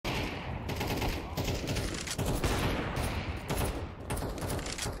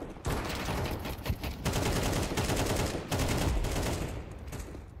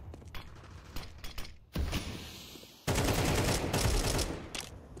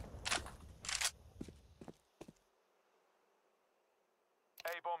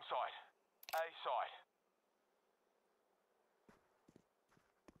bomb site. A site.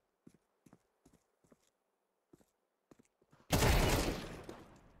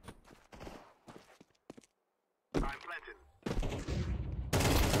 I'm planted.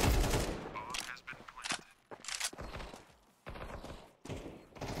 Bomb has been planted.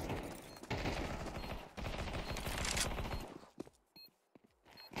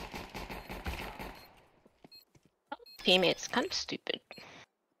 Teammates kind of stupid.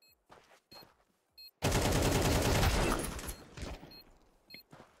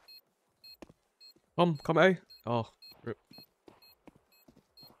 Come A. Oh, rip.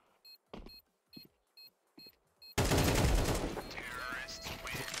 Terrorists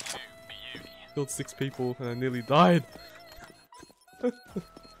win to beauty. Killed 6 people and I nearly died.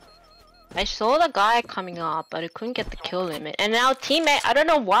 I saw the guy coming up, but I couldn't get the kill limit. And our teammate, I don't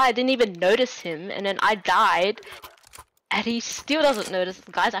know why, I didn't even notice him. And then I died, and he still doesn't notice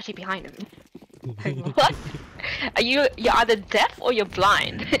the guy's actually behind him. Like, what? You're either deaf or you're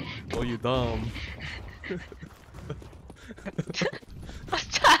blind. Oh, you dumb.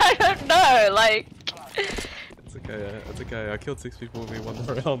 I don't know, like... It's okay, it's okay. I killed 6 people with me one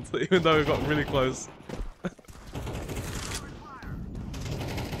round, even though we got really close.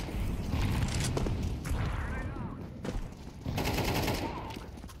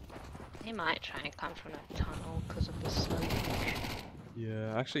 They might try and come from that tunnel because of the smoke.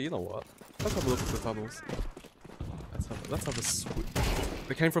 Yeah, actually, you know what? Let's have a look at the tunnels. Let's have a sweep.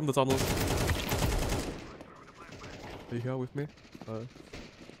 They came from the tunnels. Are you here with me? Oh.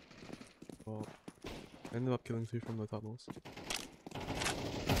 Well, I ended up killing 2 from the tunnels.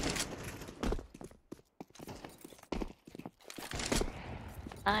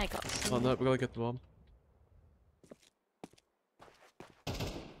 I got some. Oh no, we gotta get the bomb.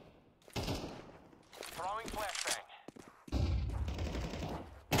 Throwing flashbang.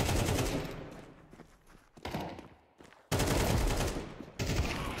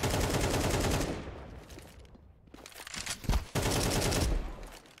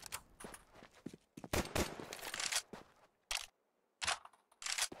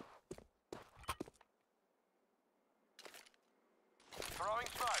 Throwing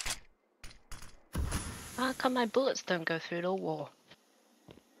smoke. How come my bullets don't go through the wall?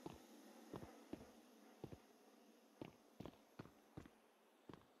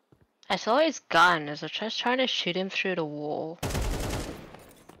 I saw his gun as I was just trying to shoot him through the wall.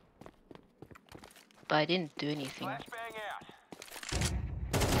 But I didn't do anything. Flashbang out.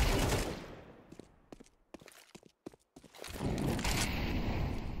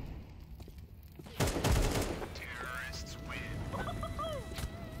 Terrorists win.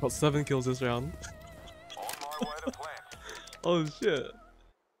 Got 7 kills this round. On my way to plant. Oh shit.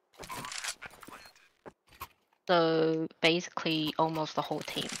 So basically almost the whole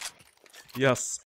team. Yes.